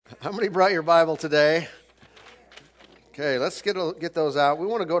How many brought your Bible today? Okay, let's get those out. We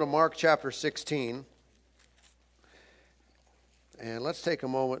want to go to Mark chapter 16. And let's take a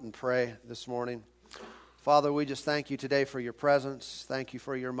moment and pray this morning. Father, we just thank you today for your presence. Thank you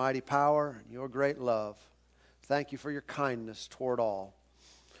for your mighty power, your great love. Thank you for your kindness toward all.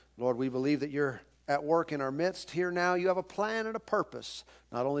 Lord, we believe that you're at work in our midst here now. You have a plan and a purpose,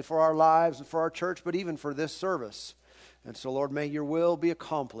 not only for our lives and for our church, but even for this service. And so, Lord, may your will be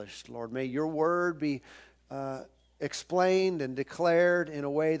accomplished. Lord, may your word be explained and declared in a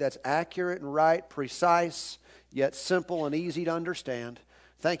way that's accurate and right, precise, yet simple and easy to understand.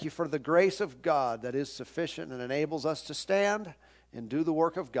 Thank you for the grace of God that is sufficient and enables us to stand and do the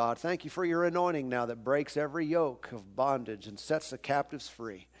work of God. Thank you for your anointing now that breaks every yoke of bondage and sets the captives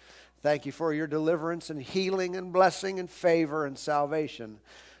free. Thank you for your deliverance and healing and blessing and favor and salvation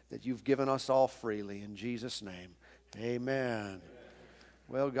that you've given us all freely. In Jesus' name, amen.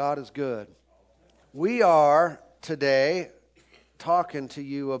 Well, God is good. We are today talking to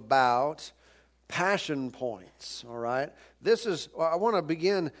you about passion points, all right? I want to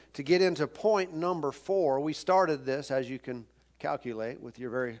begin to get into point number 4. We started this, as you can calculate with your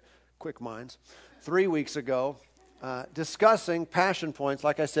very quick minds, 3 weeks ago, discussing passion points,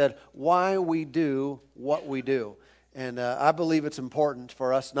 like I said, why we do what we do. And I believe it's important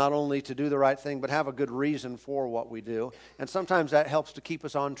for us not only to do the right thing, but have a good reason for what we do. And sometimes that helps to keep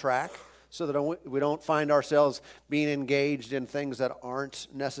us on track so that we don't find ourselves being engaged in things that aren't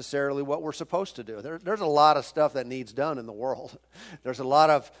necessarily what we're supposed to do. There's a lot of stuff that needs done in the world. There's a lot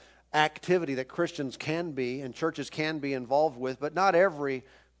of activity that Christians can be and churches can be involved with, but not every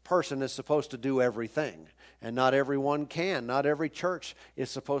person is supposed to do everything. And not everyone can. Not every church is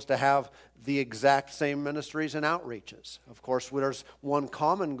supposed to have the exact same ministries and outreaches. Of course, there's one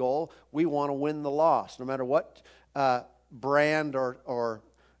common goal. We want to win the lost. No matter what brand or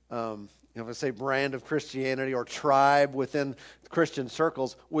if I say brand of Christianity or tribe within Christian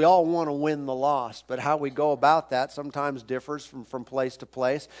circles, we all want to win the lost. But how we go about that sometimes differs from place to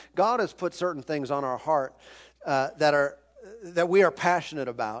place. God has put certain things on our heart that we are passionate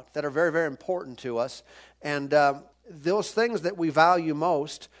about, that are very, very important to us. And those things that we value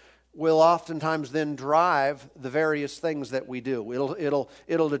most will oftentimes then drive the various things that we do.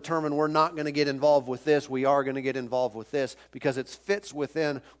 It'll determine we're not going to get involved with this, we are going to get involved with this, because it fits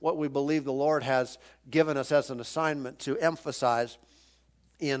within what we believe the Lord has given us as an assignment to emphasize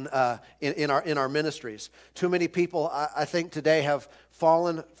in our ministries. Too many people, I think, today have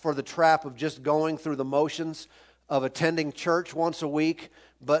fallen for the trap of just going through the motions of attending church once a week,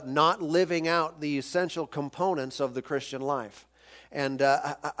 but not living out the essential components of the Christian life. And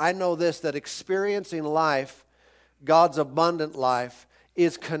I know this, that experiencing life, God's abundant life,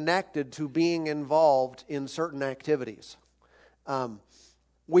 is connected to being involved in certain activities.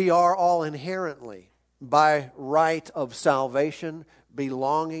 We are all inherently, by right of salvation,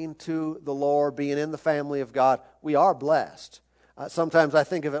 belonging to the Lord, being in the family of God, we are blessed. Sometimes I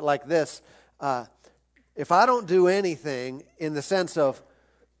think of it like this. If I don't do anything in the sense of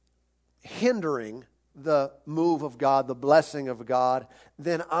hindering the move of God, the blessing of God,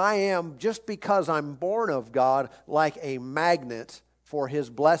 then I am, just because I'm born of God, like a magnet for His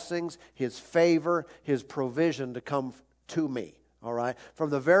blessings, His favor, His provision to come to me. All right? From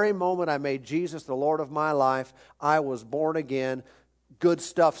the very moment I made Jesus the Lord of my life, I was born again. Good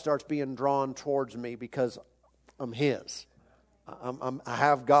stuff starts being drawn towards me because I'm His. I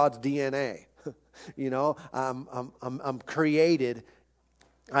have God's DNA. You know, I'm created.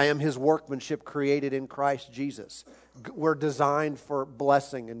 I am His workmanship, created in Christ Jesus. We're designed for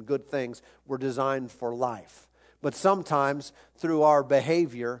blessing and good things. We're designed for life. But sometimes through our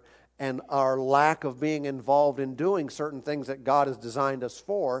behavior and our lack of being involved in doing certain things that God has designed us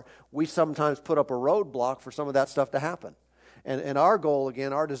for, we sometimes put up a roadblock for some of that stuff to happen. And our goal,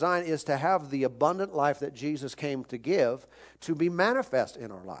 again, our design is to have the abundant life that Jesus came to give to be manifest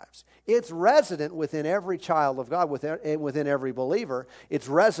in our lives. It's resident within every child of God, within every believer. It's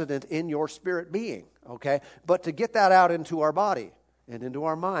resident in your spirit being, okay? But to get that out into our body and into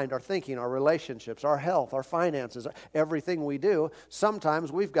our mind, our thinking, our relationships, our health, our finances, everything we do,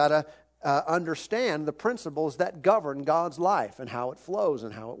 sometimes we've got to understand the principles that govern God's life and how it flows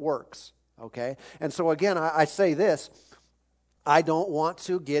and how it works, okay? And so again, I say this. I don't want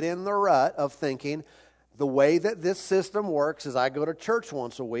to get in the rut of thinking the way that this system works is I go to church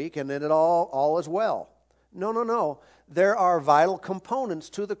once a week and then all is well. No. There are vital components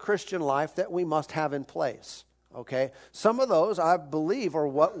to the Christian life that we must have in place. Okay? Some of those, I believe, are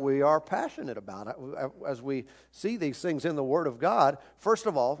what we are passionate about. As we see these things in the Word of God, first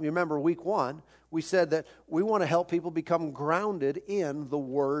of all, you remember week 1, we said that we want to help people become grounded in the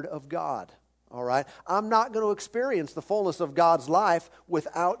Word of God. All right? I'm not going to experience the fullness of God's life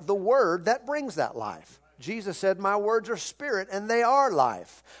without the Word that brings that life. Jesus said, my words are spirit and they are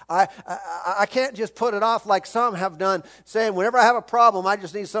life. I can't just put it off like some have done, saying whenever I have a problem, I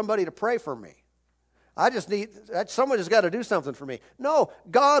just need somebody to pray for me. Someone has got to do something for me. No,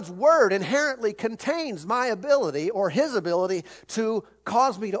 God's Word inherently contains my ability or His ability to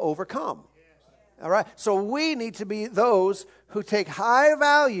cause me to overcome. All right? So we need to be those who take high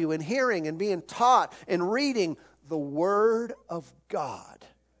value in hearing and being taught and reading the Word of God.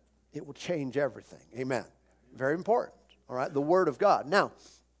 It will change everything. Amen. Very important. All right? The Word of God. Now,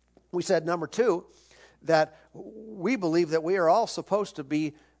 we said number 2, that we believe that we are all supposed to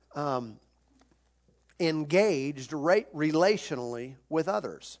be engaged relationally with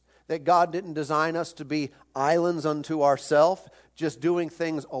others. That God didn't design us to be islands unto ourselves, just doing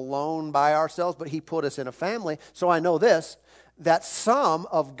things alone by ourselves, but He put us in a family. So I know this, that some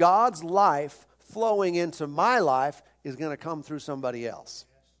of God's life flowing into my life is going to come through somebody else.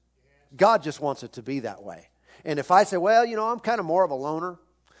 God just wants it to be that way. And if I say, well, I'm kind of more of a loner,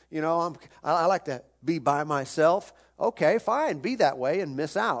 I like to be by myself, okay, fine, be that way and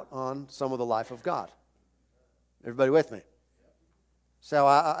miss out on some of the life of God. Everybody with me? So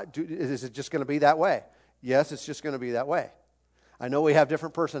is it just going to be that way? Yes, it's just going to be that way. I know we have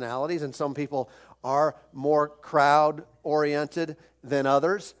different personalities, and some people are more crowd-oriented than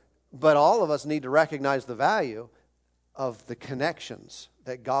others, but all of us need to recognize the value of the connections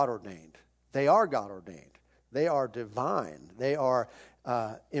that God ordained. They are God ordained. They are divine. They are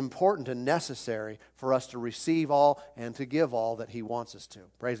important and necessary for us to receive all and to give all that He wants us to.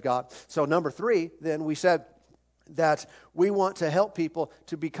 Praise God. So number 3, then we said that we want to help people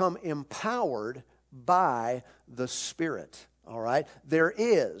to become empowered by the Spirit. All right? There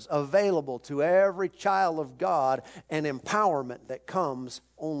is available to every child of God an empowerment that comes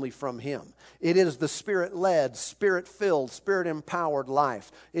only from Him. It is the Spirit-led, Spirit-filled, Spirit-empowered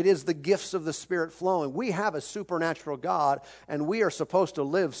life. It is the gifts of the Spirit flowing. We have a supernatural God, and we are supposed to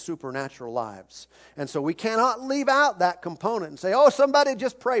live supernatural lives. And so we cannot leave out that component and say, oh, somebody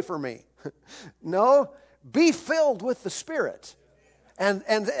just pray for me. No, be filled with the Spirit.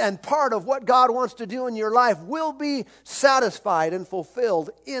 And part of what God wants to do in your life will be satisfied and fulfilled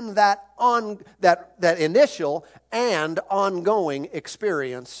in that initial and ongoing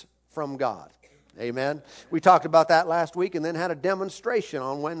experience from God. Amen. We talked about that last week and then had a demonstration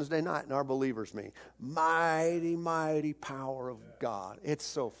on Wednesday night in our believers meeting. Mighty, mighty power of God. It's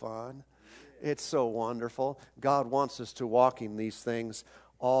so fun. It's so wonderful. God wants us to walk in these things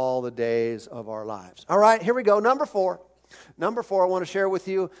all the days of our lives. All right, here we go. Number 4. Number 4, I want to share with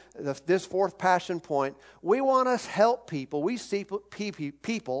you this 4th passion point. We want to help people. We see people,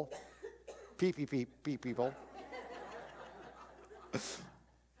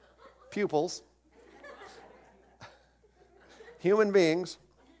 pupils, human beings,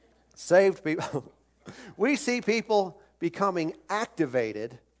 saved people. We see people becoming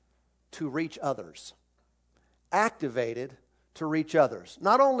activated to reach others. Activated to reach others.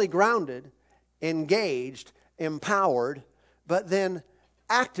 Not only grounded, engaged, empowered, but then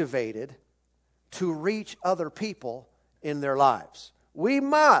activated to reach other people in their lives. We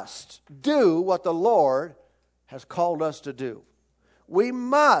must do what the Lord has called us to do. We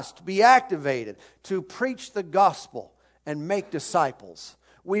must be activated to preach the gospel and make disciples.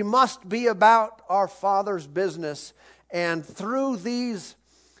 We must be about our Father's business, and through these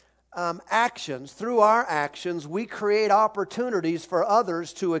actions, through our actions, we create opportunities for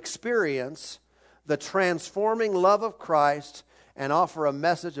others to experience the transforming love of Christ and offer a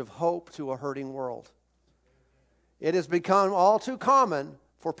message of hope to a hurting world. It has become all too common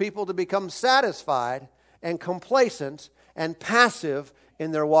for people to become satisfied and complacent and passive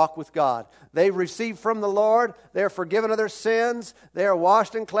in their walk with God. They receive from the Lord, they are forgiven of their sins, they are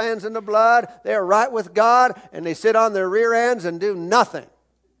washed and cleansed in the blood, they are right with God, and they sit on their rear ends and do nothing.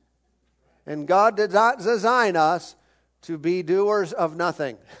 And God did not design us to be doers of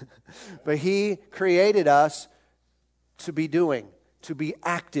nothing. But He created us to be doing, to be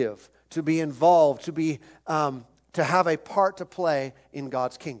active, to be involved, to have a part to play in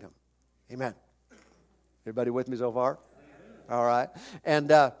God's kingdom. Amen. Everybody with me so far? All right. And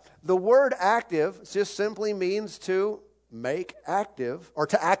the word active just simply means to make active, or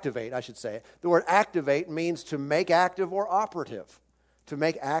to activate, I should say. The word activate means to make active or operative. To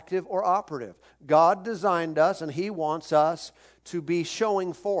make active or operative. God designed us, and He wants us to be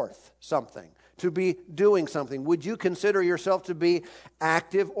showing forth something, to be doing something? Would you consider yourself to be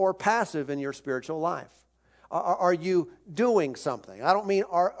active or passive in your spiritual life? Are you doing something? I don't mean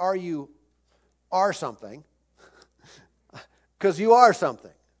are you something, because you are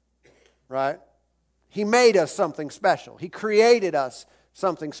something, right? He made us something special. He created us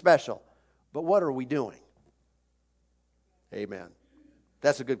something special. But what are we doing? Amen.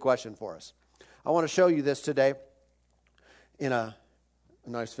 That's a good question for us. I want to show you this today in a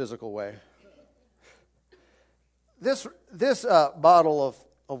nice physical way. This bottle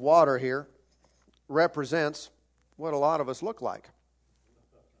of water here represents what a lot of us look like.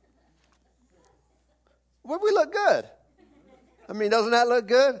 Well, we look good. I mean, doesn't that look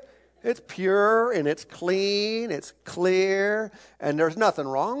good? It's pure and it's clean, it's clear, and there's nothing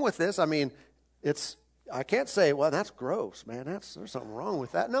wrong with this. I mean, I can't say, well, that's gross, man. There's something wrong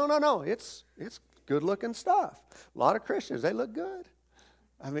with that. No. It's good-looking stuff. A lot of Christians, they look good.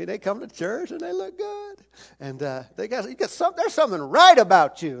 I mean, they come to church and they look good. And there's something right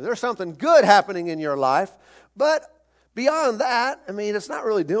about you. There's something good happening in your life. But beyond that, I mean, it's not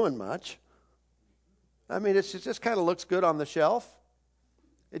really doing much. I mean, it just kind of looks good on the shelf.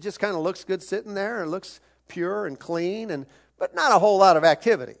 It just kind of looks good sitting there. It looks pure and clean, but not a whole lot of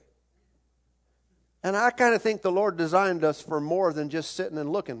activity. And I kind of think the Lord designed us for more than just sitting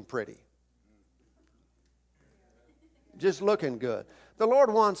and looking pretty. Just looking good. The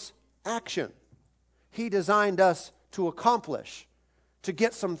Lord wants action. He designed us to accomplish, to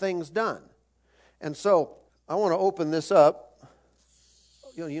get some things done. And so I want to open this up.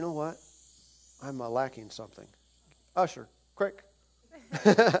 You know what? I'm lacking something. Usher, quick.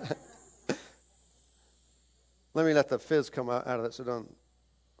 Let me let the fizz come out of it so it don't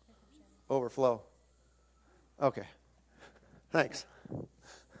overflow. Okay. Thanks.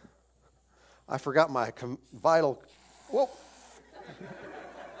 I forgot my vital... Whoa.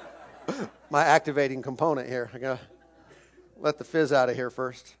 My activating component here. I got to let the fizz out of here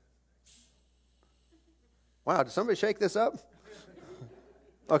first. Wow, did somebody shake this up?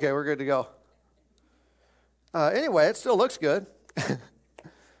 Okay, we're good to go. Anyway, it still looks good.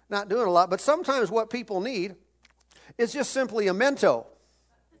 Not doing a lot, but sometimes what people need is just simply a Mento.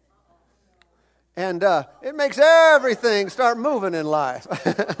 And it makes everything start moving in life.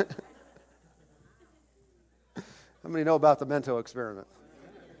 How many know about the Mento experiment?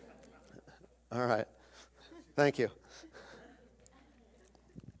 All right. Thank you.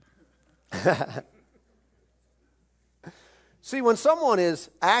 See, when someone is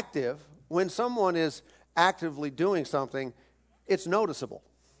active, when someone is actively doing something, it's noticeable.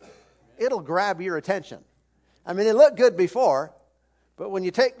 It'll grab your attention. I mean, it looked good before, but when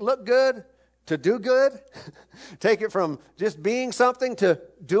you look good to do good, take it from just being something to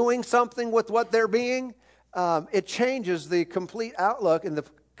doing something with what they're being, it changes the complete outlook and the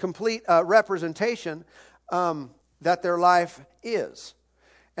complete representation that their life is.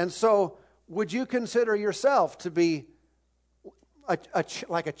 And so, would you consider yourself to be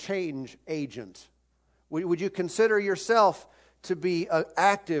like a change agent? Would you consider yourself to be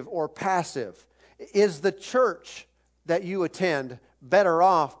active or passive? Is the church that you attend better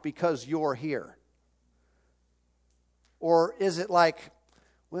off because you're here? Or is it like,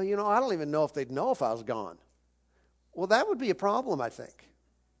 well, I don't even know if they'd know if I was gone. Well, that would be a problem, I think.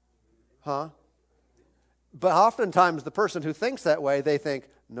 Huh? But oftentimes the person who thinks that way, they think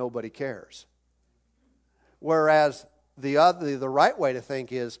nobody cares. Whereas the right way to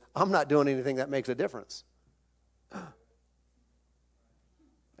think is, I'm not doing anything that makes a difference.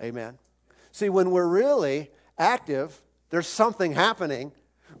 Amen. See, when we're really active, there's something happening,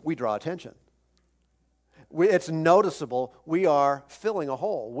 we draw attention. It's noticeable. We are filling a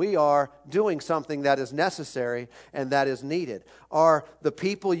hole. We are doing something that is necessary and that is needed. Are the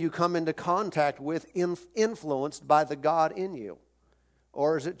people you come into contact with influenced by the God in you?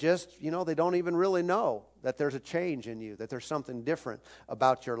 Or is it just, they don't even really know that there's a change in you, that there's something different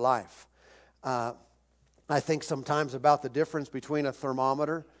about your life? I think sometimes about the difference between a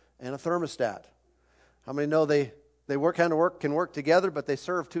thermometer and a thermostat. How many know they can work together, but they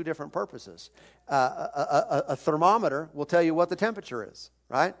serve two different purposes? A thermometer will tell you what the temperature is,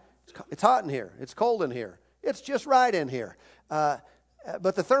 right? It's hot in here. It's cold in here. It's just right in here. But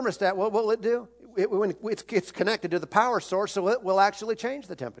the thermostat, what will it do? When it's connected to the power source, so it will actually change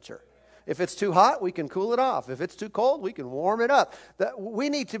the temperature. If it's too hot, we can cool it off. If it's too cold, we can warm it up. We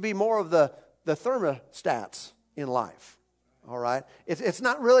need to be more of the thermostats in life. All right? It's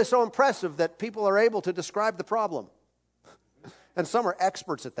not really so impressive that people are able to describe the problem. And some are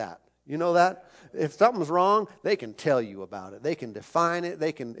experts at that. You know that? If something's wrong, they can tell you about it. They can define it.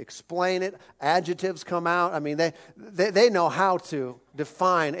 They can explain it. Adjectives come out. I mean, they know how to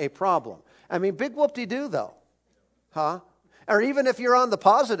define a problem. I mean, big whoop-de-doo though. Huh? Or even if you're on the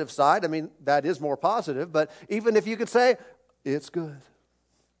positive side, I mean, that is more positive, but even if you could say, it's good,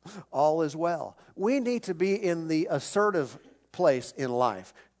 all is well. We need to be in the assertive place in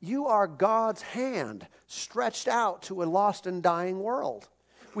life. You are God's hand stretched out to a lost and dying world.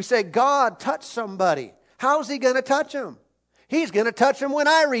 We say, God, touch somebody. How's He going to touch them? He's going to touch them when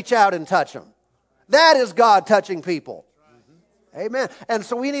I reach out and touch them. That is God touching people. Amen. And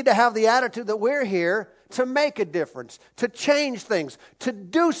so we need to have the attitude that we're here to make a difference, to change things, to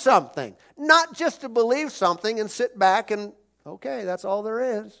do something. Not just to believe something and sit back and, okay, that's all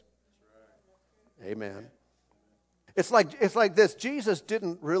there is. Amen. It's like this. Jesus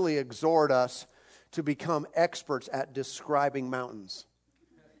didn't really exhort us to become experts at describing mountains.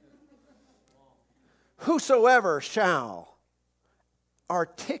 Whosoever shall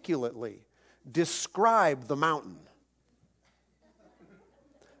articulately describe the mountain,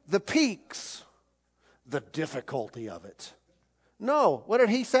 the peaks, the difficulty of it. No, what did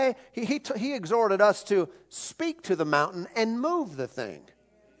He say? He exhorted us to speak to the mountain and move the thing.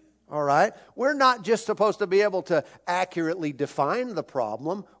 All right? We're not just supposed to be able to accurately define the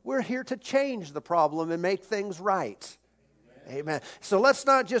problem. We're here to change the problem and make things right. Amen. So let's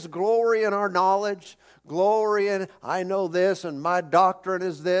not just glory in our knowledge, glory in, I know this and my doctrine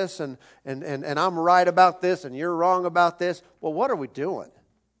is this and I'm right about this and you're wrong about this. Well, what are we doing?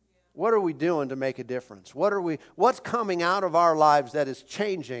 What are we doing to make a difference? What's coming out of our lives that is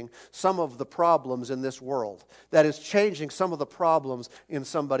changing some of the problems in this world? That is changing some of the problems in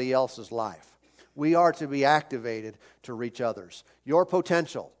somebody else's life? We are to be activated to reach others. Your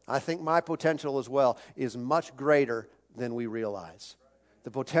potential, I think my potential as well, is much greater than we realize.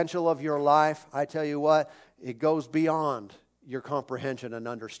 The potential of your life, I tell you what, it goes beyond your comprehension and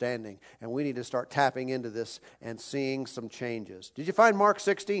understanding. And we need to start tapping into this and seeing some changes. Did you find Mark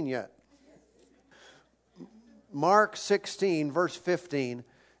 16 yet? Mark 16, verse 15,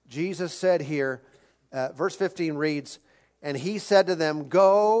 Jesus said here, verse 15 reads, and He said to them,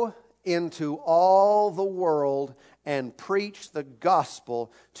 go into all the world and preach the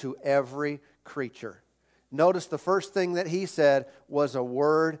gospel to every creature. Notice the first thing that He said was a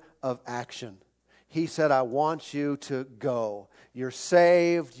word of action. He said, I want you to go. You're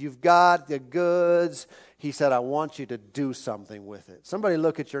saved. You've got the goods. He said, I want you to do something with it. Somebody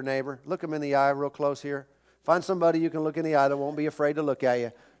look at your neighbor. Look him in the eye real close here. Find somebody you can look in the eye that won't be afraid to look at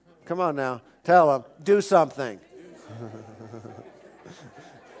you. Come on now. Tell them, do something.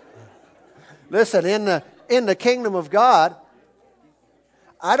 Listen, in the kingdom of God,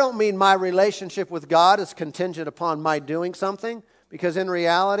 I don't mean my relationship with God is contingent upon my doing something, because in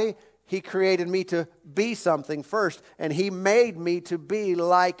reality, He created me to be something first, and He made me to be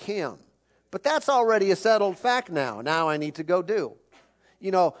like Him. But that's already a settled fact now. Now I need to go do. You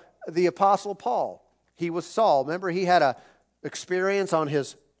know, the Apostle Paul, he was Saul. Remember, he had an experience on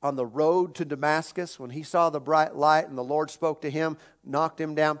the road to Damascus when he saw the bright light and the Lord spoke to him, knocked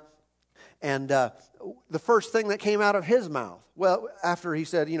him down. And the first thing that came out of his mouth, well, after he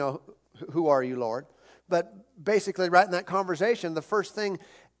said, you know, who are you, Lord? But basically, right in that conversation, the first thing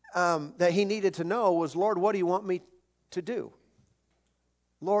that he needed to know was, Lord, what do you want me to do?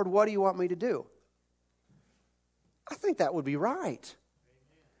 Lord, what do you want me to do? I think that would be right.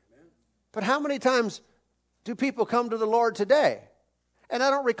 But how many times do people come to the Lord today? And I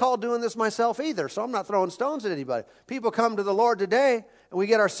don't recall doing this myself either, so I'm not throwing stones at anybody. People come to the Lord today, and we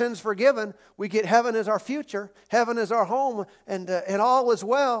get our sins forgiven. We get heaven as our future. Heaven is our home, and all is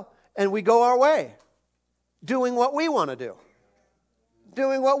well. And we go our way, doing what we want to do.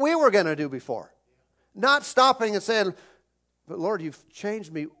 Doing what we were going to do before. Not stopping and saying, but Lord, you've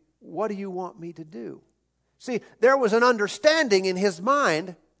changed me. What do you want me to do? See, there was an understanding in his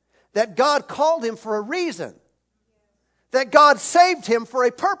mind that God called him for a reason. That God saved him for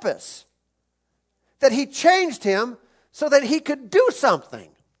a purpose. That He changed him so that he could do something.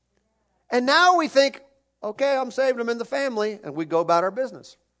 And now we think, okay, I'm saved, I'm in the family, and we go about our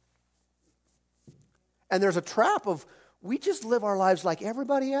business. And there's a trap of, we just live our lives like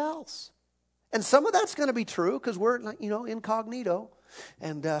everybody else. And some of that's going to be true because we're, incognito.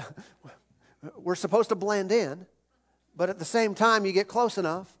 And we're supposed to blend in. But at the same time, you get close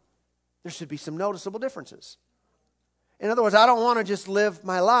enough, there should be some noticeable differences. In other words, I don't want to just live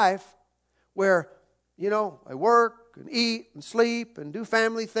my life where, I work and eat and sleep and do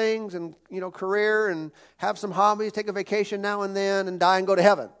family things and, career and have some hobbies, take a vacation now and then and die and go to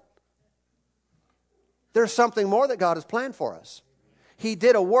heaven. There's something more that God has planned for us. He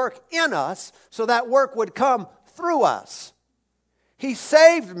did a work in us so that work would come through us. He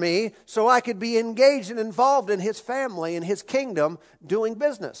saved me so I could be engaged and involved in His family and His kingdom doing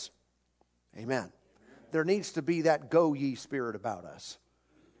business. Amen. There needs to be that go ye spirit about us.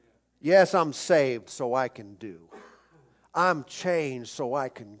 Yes, I'm saved so I can do. I'm changed so I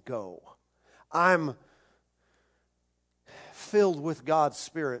can go. I'm filled with God's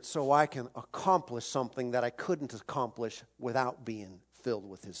Spirit so I can accomplish something that I couldn't accomplish without being filled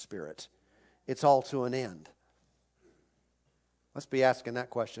with His Spirit. It's all to an end. Let's be asking that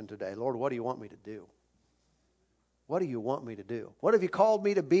question today. Lord, what do you want me to do? What do you want me to do? What have you called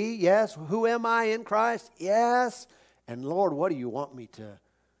me to be? Yes. Who am I in Christ? Yes. And Lord, what do you want me to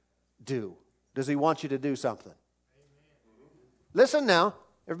do? Does He want you to do something? Listen now,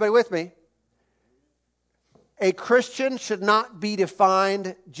 everybody with me. A Christian should not be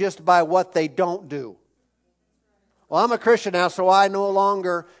defined just by what they don't do. Well, I'm a Christian now, so I no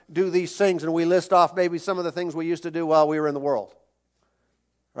longer do these things, and we list off maybe some of the things we used to do while we were in the world.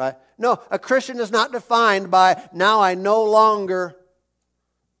 Right? No, a Christian is not defined by now I no longer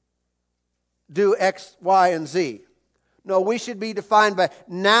do X, Y, and Z. No, we should be defined by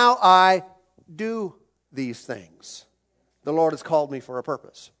now I do these things. The Lord has called me for a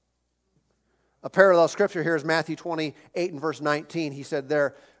purpose. A parallel scripture here is Matthew 28 and verse 19. He said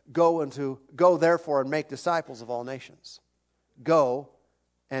there, go therefore and make disciples of all nations. Go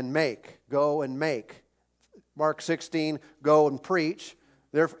and make. Go and make. Mark 16, go and preach.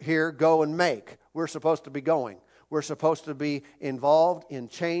 Here, go and make. We're supposed to be going. We're supposed to be involved in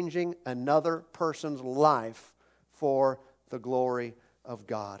changing another person's life for the glory of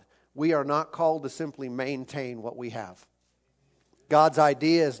God. We are not called to simply maintain what we have. God's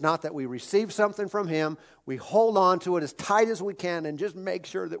idea is not that we receive something from Him, we hold on to it as tight as we can and just make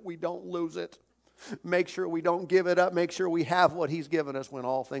sure that we don't lose it. Make sure we don't give it up. Make sure we have what He's given us when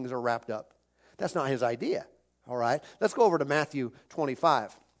all things are wrapped up. That's not His idea. All right? Let's go over to Matthew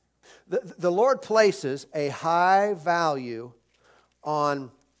 25. The Lord places a high value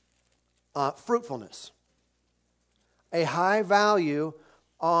on fruitfulness. A high value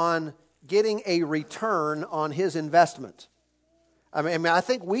on getting a return on His investment. I mean, I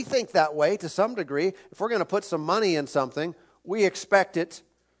think we think that way to some degree. If we're going to put some money in something, we expect it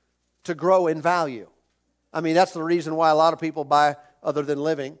to grow in value. I mean, that's the reason why a lot of people buy, other than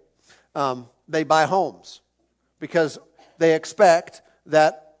living, they buy homes. Because they expect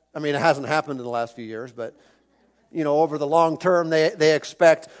that, I mean, it hasn't happened in the last few years, but, you know, over the long term, they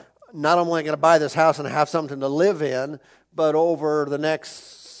expect not only going to buy this house and have something to live in, but over the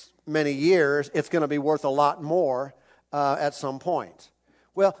next many years, it's going to be worth a lot more at some point.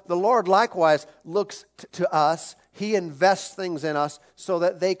 Well, the Lord likewise looks to us. He invests things in us so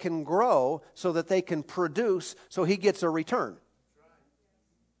that they can grow, so that they can produce, so He gets a return.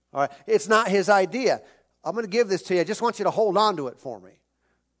 All right, it's not His idea. I'm going to give this to you. I just want you to hold on to it for me.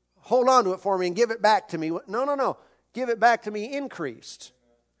 Hold on to it for me and give it back to me. No. Give it back to me increased.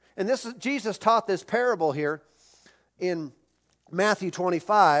 And Jesus taught this parable here in Matthew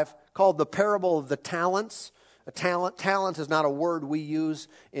 25 called the parable of the talents. Talent is not a word we use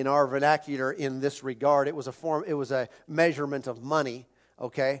in our vernacular in this regard. It was a measurement of money.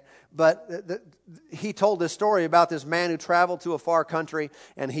 Okay, but he told this story about this man who traveled to a far country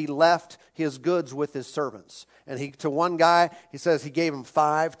and he left his goods with his servants. And to one guy, he says he gave him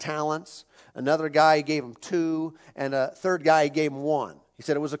 5 talents. Another guy, he gave him 2. And a third guy, he gave him 1. He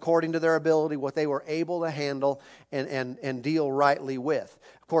said it was according to their ability, what they were able to handle and deal rightly with.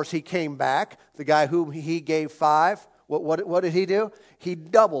 Of course, he came back. The guy whom he gave 5, what did he do? He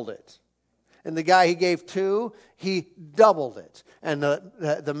doubled it. And the guy he gave 2, he doubled it. And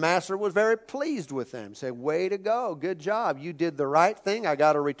the master was very pleased with them. Said, way to go, good job. You did the right thing. I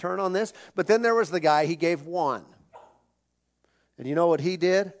got a return on this. But then there was the guy he gave 1. And you know what he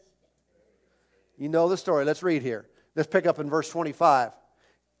did? You know the story. Let's read here. Let's pick up in verse 25.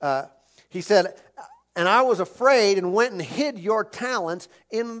 He said, and I was afraid and went and hid your talent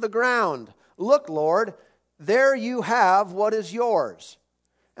in the ground. Look, Lord, there you have what is yours.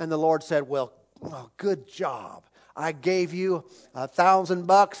 And the Lord said, well, good job. I gave you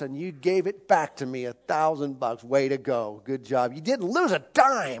 $1,000 and you gave it back to me $1,000. Way to go. Good job. You didn't lose a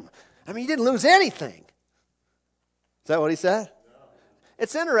dime. I mean, you didn't lose anything. Is that what he said? No.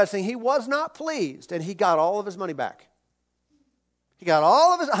 It's interesting. He was not pleased and he got all of his money back. He got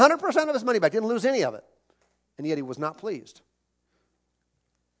 100% of his money back. Didn't lose any of it. And yet he was not pleased.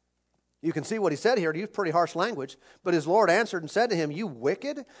 You can see what he said here. He used pretty harsh language. But his Lord answered and said to him, you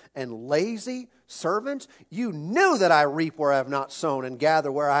wicked and lazy servant, you knew that I reap where I have not sown and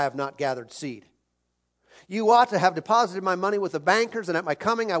gather where I have not gathered seed. You ought to have deposited my money with the bankers, and at my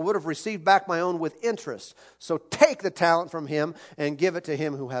coming I would have received back my own with interest. So take the talent from him and give it to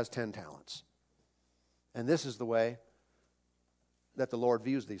him who has 10 talents. And this is the way that the Lord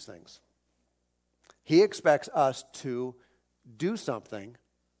views these things. He expects us to do something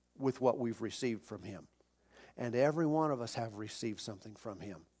with what we've received from Him. And every one of us have received something from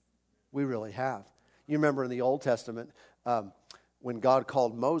Him. We really have. You remember in the Old Testament, when God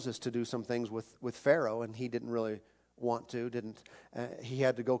called Moses to do some things with Pharaoh, and he didn't really want to, he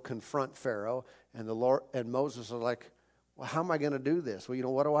had to go confront Pharaoh, and the Lord and Moses was like, well, how am I going to do this? Well,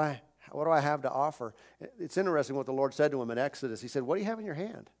 what do I have to offer? It's interesting what the Lord said to him in Exodus. He said, what do you have in your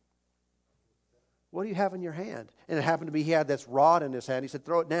hand? What do you have in your hand? And it happened to be he had this rod in his hand. He said,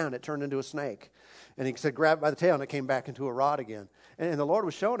 throw it down. It turned into a snake. And he said, grab it by the tail, and it came back into a rod again. And the Lord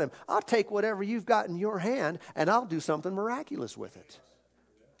was showing him, I'll take whatever you've got in your hand, and I'll do something miraculous with it.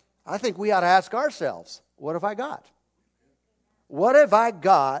 I think we ought to ask ourselves, what have I got? What have I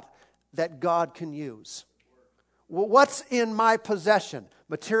got that God can use? What's in my possession?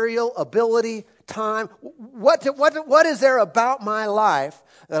 Material, ability, time. What is there about my life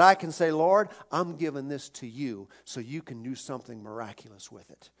that I can say, Lord, I'm giving this to you so you can do something miraculous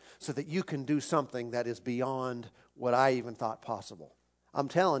with it, so that you can do something that is beyond what I even thought possible. I'm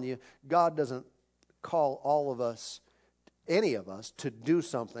telling you, God doesn't call all of us, any of us, to do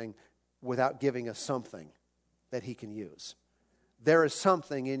something without giving us something that He can use. There is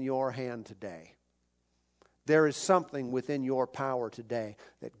something in your hand today. There is something within your power today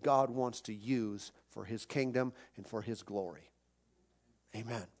that God wants to use for His kingdom and for His glory.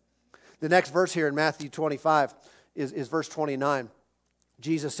 Amen. The next verse here in Matthew 25 is verse 29.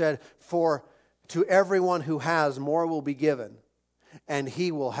 Jesus said, for to everyone who has, more will be given, and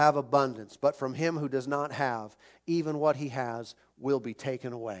he will have abundance. But from him who does not have, even what he has will be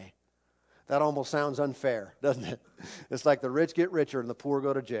taken away. That almost sounds unfair, doesn't it? It's like the rich get richer and the poor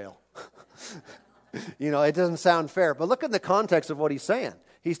go to jail. It doesn't sound fair. But look at the context of what he's saying.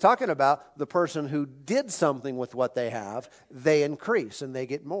 He's talking about the person who did something with what they have, they increase and they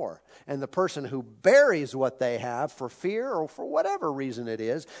get more. And the person who buries what they have for fear or for whatever reason it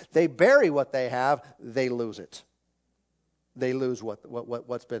is, they bury what they have, they lose it. They lose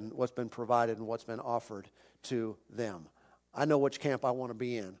what's been provided and what's been offered to them. I know which camp I want to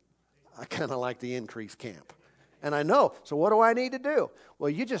be in. I kind of like the increase camp. And I know, so what do I need to do? Well,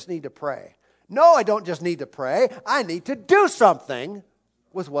 you just need to pray. No, I don't just need to pray. I need to do something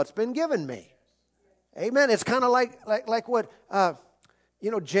with what's been given me. Amen. It's kind of like what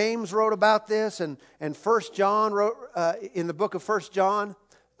James wrote about this, and 1 John wrote in the book of 1 John.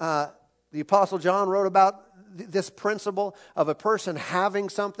 The Apostle John wrote about this principle of a person having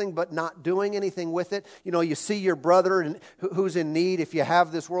something but not doing anything with it. You see your brother who's in need. If you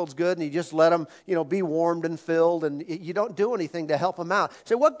have this world's good and you just let him, be warmed and filled, and you don't do anything to help him out.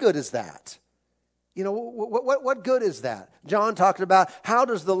 So what good is that? What good is that? John talked about how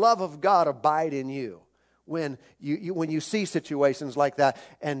does the love of God abide in you when you see situations like that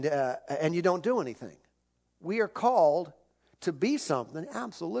and you don't do anything. We are called to be something,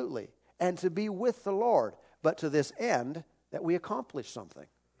 absolutely, and to be with the Lord, but to this end that we accomplish something.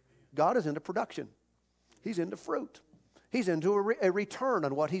 God is into production. He's into fruit. He's into a return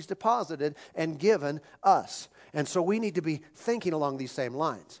on what He's deposited and given us. And so we need to be thinking along these same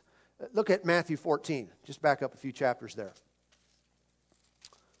lines. Look at Matthew 14. Just back up a few chapters there.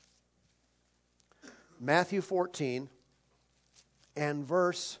 Matthew 14 and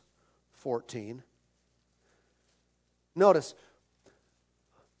verse 14. Notice,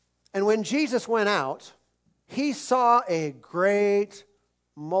 and when Jesus went out, He saw a great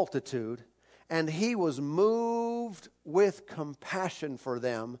multitude, and He was moved with compassion for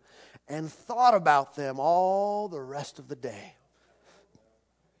them and thought about them all the rest of the day.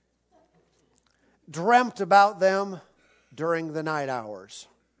 Dreamt about them during the night hours.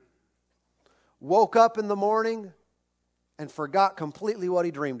 Woke up in the morning and forgot completely what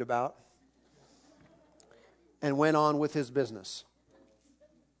he dreamed about and went on with his business.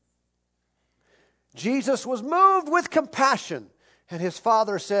 Jesus was moved with compassion, and His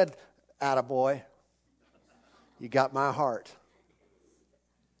Father said, "Attaboy, you got my heart."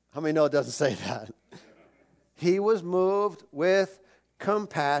 How many know it doesn't say that? He was moved with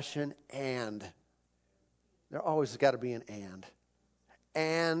compassion and... There always got to be an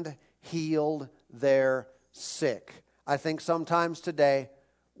and healed their sick. I think sometimes today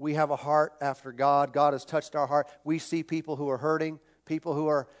we have a heart after God. God has touched our heart. We see people who are hurting, people who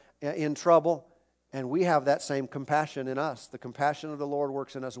are in trouble, and we have that same compassion in us. The compassion of the Lord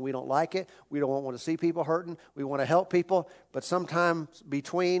works in us, and we don't like it. We don't want to see people hurting. We want to help people, but sometimes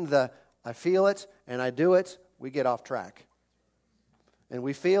between the I feel it and I do it, we get off track. And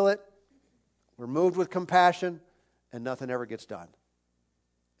we feel it. We're moved with compassion, and nothing ever gets done.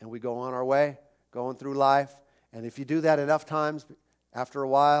 And we go on our way, going through life. And if you do that enough times, After a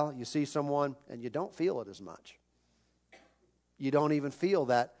while, you see someone and you don't feel it as much. You don't even feel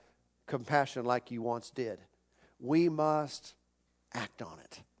that compassion like you once did. We must act on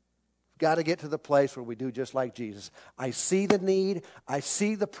it. We've got to get to the place where we do just like Jesus. I see the need. I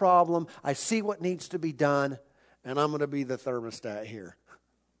see the problem. I see what needs to be done. And I'm going to be the thermostat here.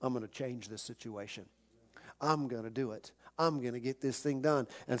 I'm going to change this situation. I'm going to do it. I'm going to get this thing done.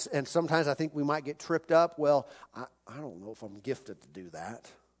 And sometimes I think we might get tripped up. Well, I don't know if I'm gifted to do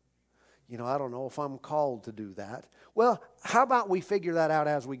that. I don't know if I'm called to do that. Well, how about we figure that out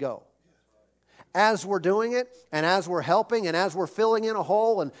as we go? As we're doing it, and as we're helping, and as we're filling in a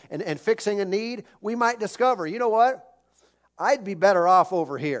hole and fixing a need, we might discover, you know what? I'd be better off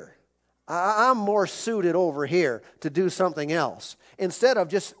over here. I'm more suited over here to do something else. Instead of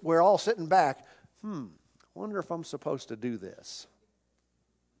just, we're all sitting back, wonder if I'm supposed to do this.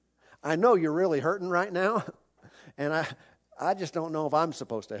 I know you're really hurting right now, and I just don't know if I'm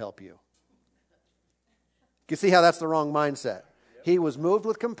supposed to help you. You see how that's the wrong mindset. He was moved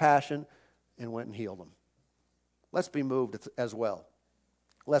with compassion and went and healed them. Let's be moved as well.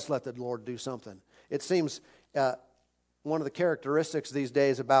 Let's let the Lord do something. It seems one of the characteristics these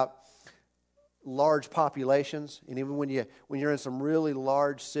days about large populations, and even when you're in some really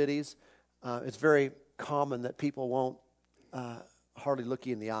large cities, it's very common that people won't hardly look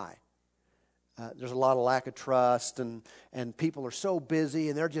you in the eye. There's a lot of lack of trust, and people are so busy,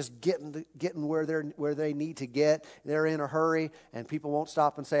 and they're just getting where they need to get. They're in a hurry, and people won't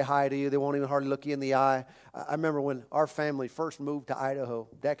stop and say hi to you. They won't even hardly look you in the eye. I remember when our family first moved to Idaho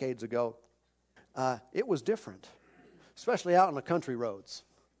decades ago. It was different, especially out on the country roads.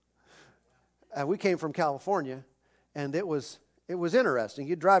 We came from California, and it was interesting.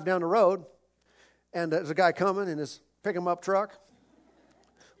 You'd drive down the road, and there's a guy coming in his pick-em-up truck,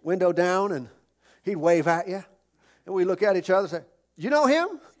 window down, and he'd wave at you. And we look at each other and say, you know him?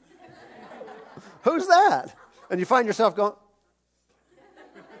 Who's that? And you find yourself going,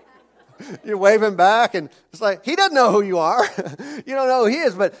 you're waving back, and it's like, he doesn't know who you are. You don't know who he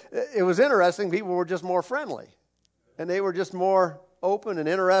is, but it was interesting. People were just more friendly, and they were just more open and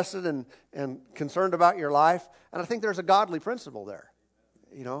interested and concerned about your life. And I think there's a godly principle there.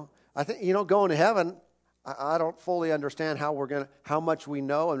 I think, going to heaven, I don't fully understand how much we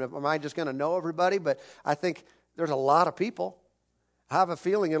know, and am I just going to know everybody? But I think there's a lot of people. I have a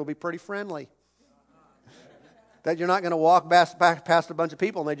feeling it'll be pretty friendly. That you're not going to walk past a bunch of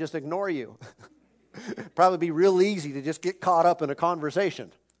people and they just ignore you. Probably be real easy to just get caught up in a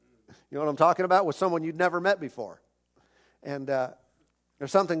conversation. You know what I'm talking about? With someone you'd never met before. And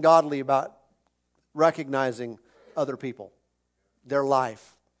there's something godly about recognizing other people, their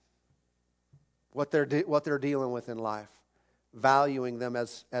life, what they're dealing with in life, valuing them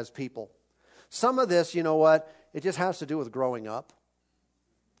as people. Some of this, you know what, it just has to do with growing up.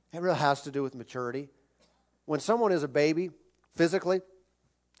 It really has to do with maturity. When someone is a baby, physically,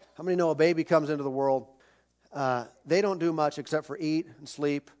 how many know a baby comes into the world, they don't do much except for eat and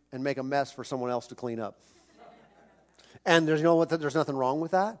sleep and make a mess for someone else to clean up. And there's nothing wrong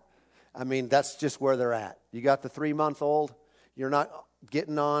with that. I mean, that's just where they're at. You got the 3-month-old, you're not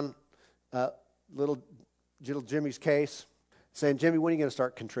getting on little Jimmy's case, saying, Jimmy, when are you going to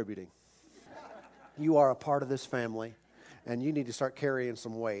start contributing? You are a part of this family, and you need to start carrying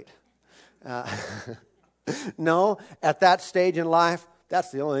some weight. No, at that stage in life,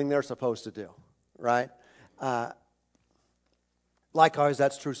 that's the only thing they're supposed to do, right? Likewise,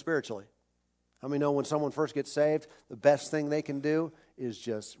 that's true spiritually. How many know when someone first gets saved, the best thing they can do is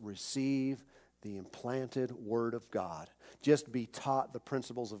just receive the implanted Word of God. Just be taught the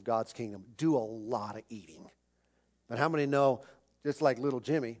principles of God's kingdom. Do a lot of eating. But how many know, just like little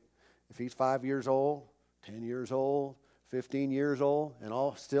Jimmy, if he's 5 years old, 10 years old, 15 years old, and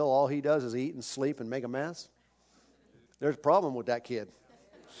all he does is eat and sleep and make a mess? There's a problem with that kid.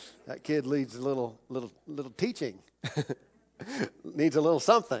 That kid needs a little teaching. Needs a little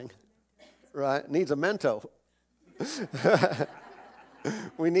something, right? Needs a mento.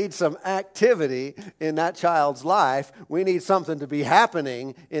 We need some activity in that child's life. We need something to be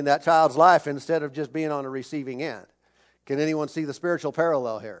happening in that child's life instead of just being on the receiving end. Can anyone see the spiritual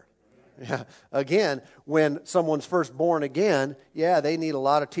parallel here? Yeah. Again, when someone's first born again, they need a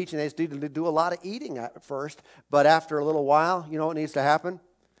lot of teaching. They need to do a lot of eating at first. But after a little while, you know what needs to happen?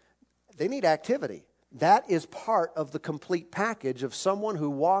 They need activity. That is part of the complete package of someone who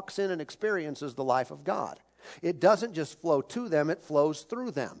walks in and experiences the life of God. It doesn't just flow to them, it flows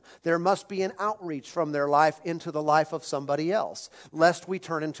through them. There must be an outreach from their life into the life of somebody else, lest we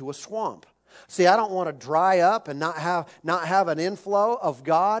turn into a swamp. See, I don't want to dry up and not have an inflow of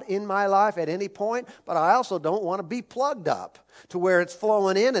God in my life at any point, but I also don't want to be plugged up to where it's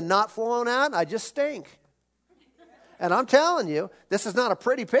flowing in and not flowing out, and I just stink. And I'm telling you, this is not a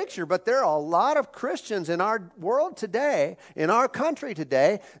pretty picture, but there are a lot of Christians in our world today, in our country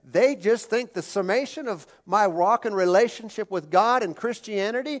today, they just think the summation of my walk and relationship with God and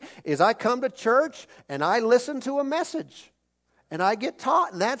Christianity is I come to church and I listen to a message and I get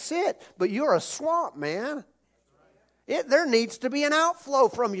taught and that's it. But you're a swamp, man. There needs to be an outflow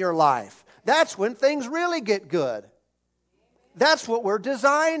from your life. That's when things really get good. That's what we're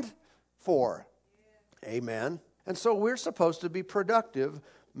designed for. Amen. And so we're supposed to be productive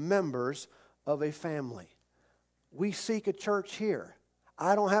members of a family. We seek a church here.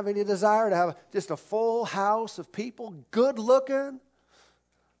 I don't have any desire to have just a full house of people, good looking,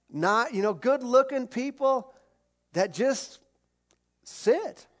 good looking people that just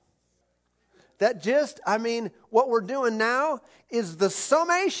sit. What we're doing now is the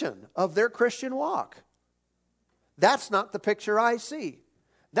summation of their Christian walk. That's not the picture I see.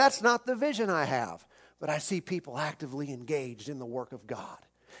 That's not the vision I have. But I see people actively engaged in the work of God,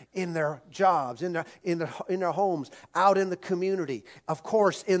 in their jobs, in their homes, out in the community, of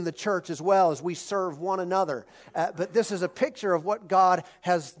course in the church as well as we serve one another. But this is a picture of what God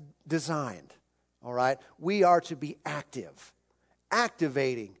has designed. All right, we are to be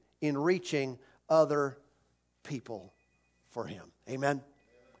activating in reaching other people for Him. Amen.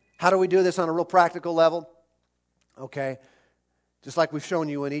 How do we do this on a real practical level? Okay, just like we've shown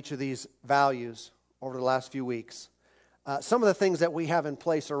you in each of these values over the last few weeks. Some of the things that we have in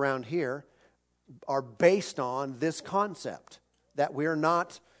place around here are based on this concept that we're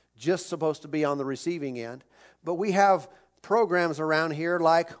not just supposed to be on the receiving end, but we have programs around here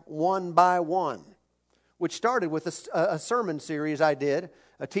like One by One, which started with a sermon series I did,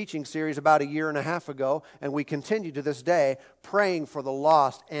 a teaching series about 1.5 years ago, and we continue to this day praying for the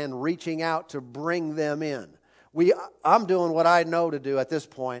lost and reaching out to bring them in. I'm doing what I know to do at this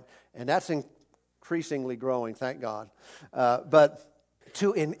point, and that's increasingly growing, thank God. But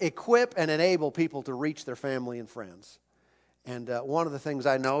to equip and enable people to reach their family and friends. And one of the things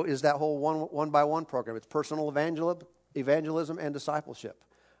I know is that whole one by one program. It's personal evangelism and discipleship.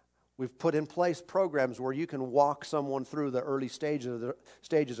 We've put in place programs where you can walk someone through the early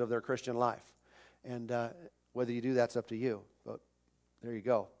stages of their Christian life. And whether you do that's up to you. But there you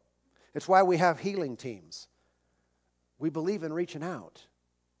go. It's why we have healing teams. We believe in reaching out.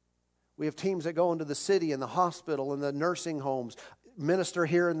 We have teams that go into the city and the hospital and the nursing homes, minister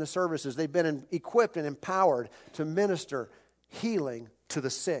here in the services. They've been equipped and empowered to minister healing to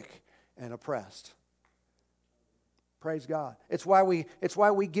the sick and oppressed. Praise God. It's why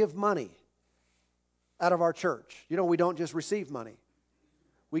we give money out of our church. We don't just receive money.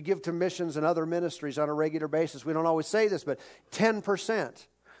 We give to missions and other ministries on a regular basis. We don't always say this, but 10%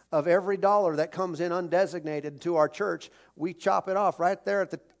 of every dollar that comes in undesignated to our church, we chop it off right there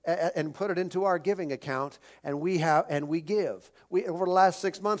and put it into our giving account, and we give. Over the last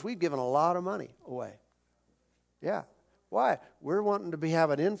 6 months, we've given a lot of money away. Yeah. Why? We're wanting to have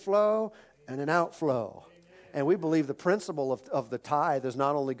an inflow and an outflow. And we believe the principle of the tithe is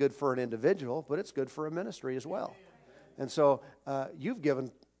not only good for an individual, but it's good for a ministry as well. And so you've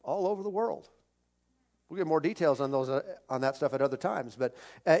given all over the world. We'll get more details on that stuff at other times. But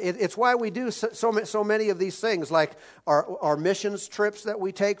it's why we do so many of these things, like our missions trips that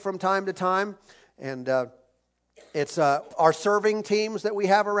we take from time to time. And it's our serving teams that we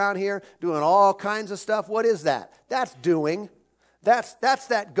have around here doing all kinds of stuff. What is that? That's doing. That's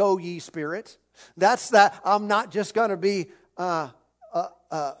that go ye spirit. That's that I'm not just going to be an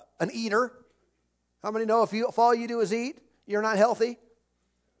eater. How many know if all you do is eat, you're not healthy?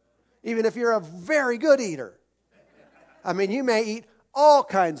 Even if you're a very good eater. You may eat all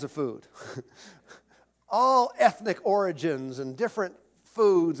kinds of food. All ethnic origins and different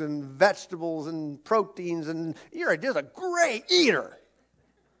foods and vegetables and proteins, and you're just a great eater.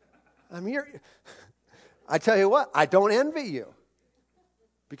 I tell you what, I don't envy you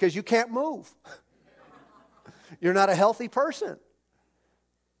because you can't move. You're not a healthy person.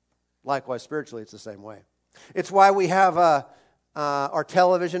 Likewise, spiritually, it's the same way. It's why we have our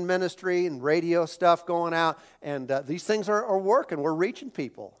television ministry and radio stuff going out, and these things are working. We're reaching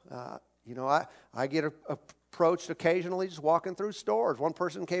people. I get approached occasionally just walking through stores. One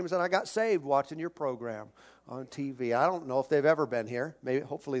person came and said, I got saved watching your program on TV. I don't know if they've ever been here.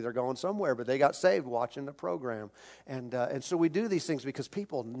 Hopefully they're going somewhere, but they got saved watching the program. And so we do these things because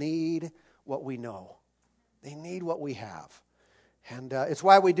people need what we know. They need what we have. And it's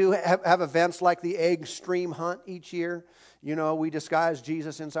why we do have events like the egg stream hunt each year. We disguise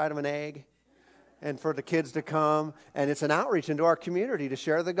Jesus inside of an egg. and for the kids to come. And it's an outreach into our community to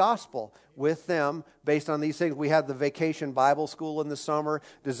share the gospel with them based on these things. We have the Vacation Bible School in the summer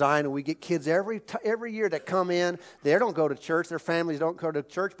designed, and we get kids every year that come in. They don't go to church. Their families don't go to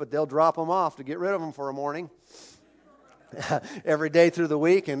church, but they'll drop them off to get rid of them for a morning. Every day through the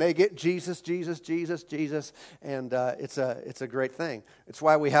week, and they get Jesus, Jesus, Jesus, Jesus, and it's a great thing. It's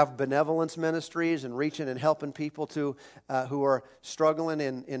why we have benevolence ministries and reaching and helping people who are struggling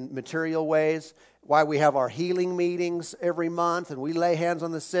in material ways. Why we have our healing meetings every month, and we lay hands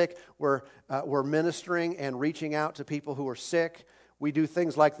on the sick. We're ministering and reaching out to people who are sick. We do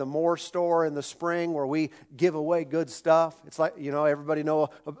things like the Moore Store in the spring where we give away good stuff. It's like, everybody know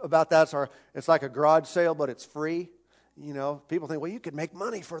about that. It's like a garage sale, but it's free. People think, well, you could make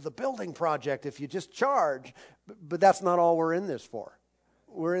money for the building project if you just charge. But that's not all we're in this for.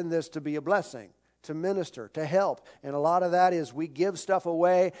 We're in this to be a blessing, to minister, to help. And a lot of that is we give stuff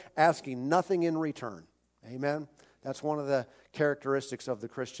away asking nothing in return. Amen? That's one of the characteristics of the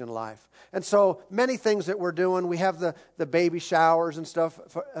Christian life. And so many things that we're doing, we have the baby showers and stuff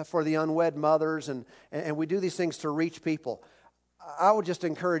for the unwed mothers, and we do these things to reach people. I would just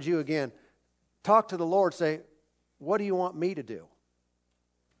encourage you again, talk to the Lord, say, what do you want me to do?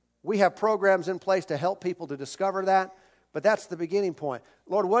 We have programs in place to help people to discover that, but that's the beginning point.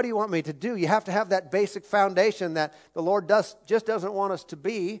 Lord, what do you want me to do? You have to have that basic foundation that the Lord just doesn't want us to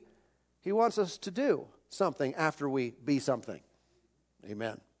be. He wants us to do something after we be something.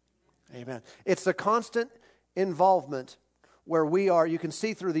 Amen. Amen. It's the constant involvement where we are, you can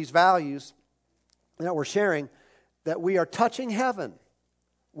see through these values that we're sharing, that we are touching heaven.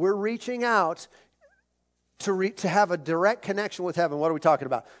 We're reaching out to have a direct connection with heaven. What are we talking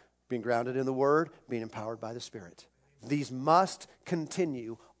about? Being grounded in the Word, being empowered by the Spirit. These must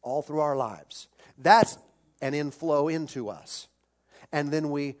continue all through our lives. That's an inflow into us. And then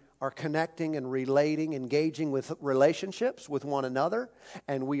we are connecting and relating, engaging with relationships with one another,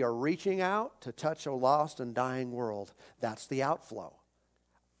 and we are reaching out to touch a lost and dying world. That's the outflow.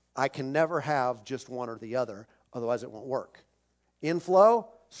 I can never have just one or the other, otherwise it won't work. Inflow,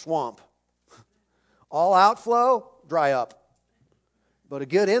 swamp. All outflow, dry up. But a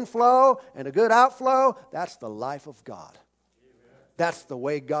good inflow and a good outflow, that's the life of God. Amen. That's the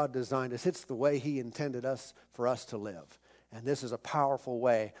way God designed us. It's the way He intended for us to live. And this is a powerful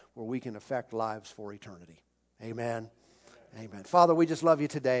way where we can affect lives for eternity. Amen. Amen. Father, we just love You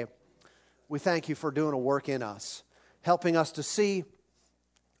today. We thank You for doing a work in us, helping us to see,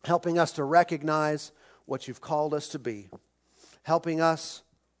 helping us to recognize what You've called us to be, helping us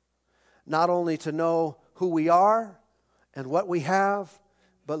not only to know who we are and what we have,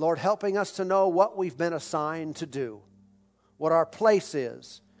 but Lord, helping us to know what we've been assigned to do, what our place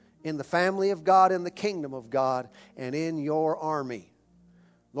is in the family of God, in the kingdom of God, and in Your army.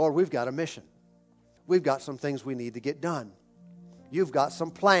 Lord, we've got a mission. We've got some things we need to get done. You've got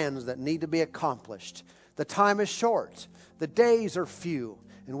some plans that need to be accomplished. The time is short. The days are few,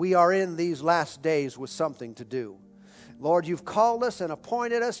 and we are in these last days with something to do. Lord, You've called us and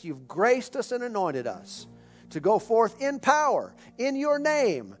appointed us. You've graced us and anointed us to go forth in power, in Your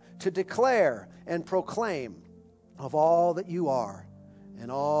name, to declare and proclaim of all that You are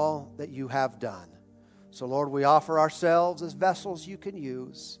and all that You have done. So, Lord, we offer ourselves as vessels You can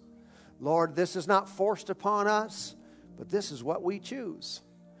use. Lord, this is not forced upon us, but this is what we choose.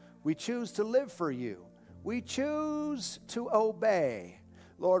 We choose to live for You. We choose to obey.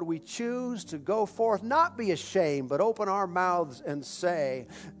 Lord, we choose to go forth, not be ashamed, but open our mouths and say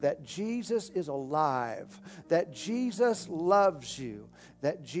that Jesus is alive, that Jesus loves You,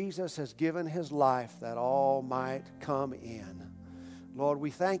 that Jesus has given His life that all might come in. Lord, we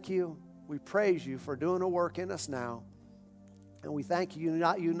thank You. We praise You for doing a work in us now. And we thank You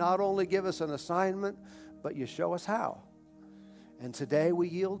not only give us an assignment, but You show us how. And today we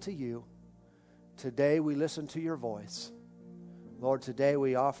yield to You. Today we listen to Your voice. Lord, today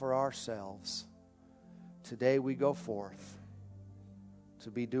we offer ourselves. Today we go forth to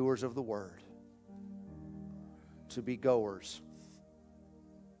be doers of the Word, to be goers,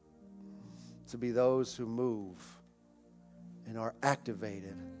 to be those who move and are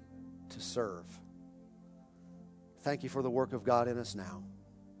activated to serve. Thank You for the work of God in us now.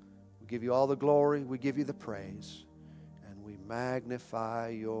 We give You all the glory, we give You the praise, and we magnify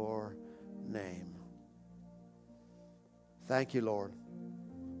Your name. Thank You, Lord.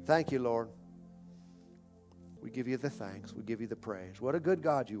 Thank You, Lord. We give You the thanks. We give You the praise. What a good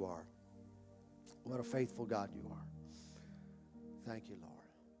God You are. What a faithful God You are. Thank You, Lord.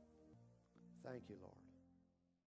 Thank You, Lord.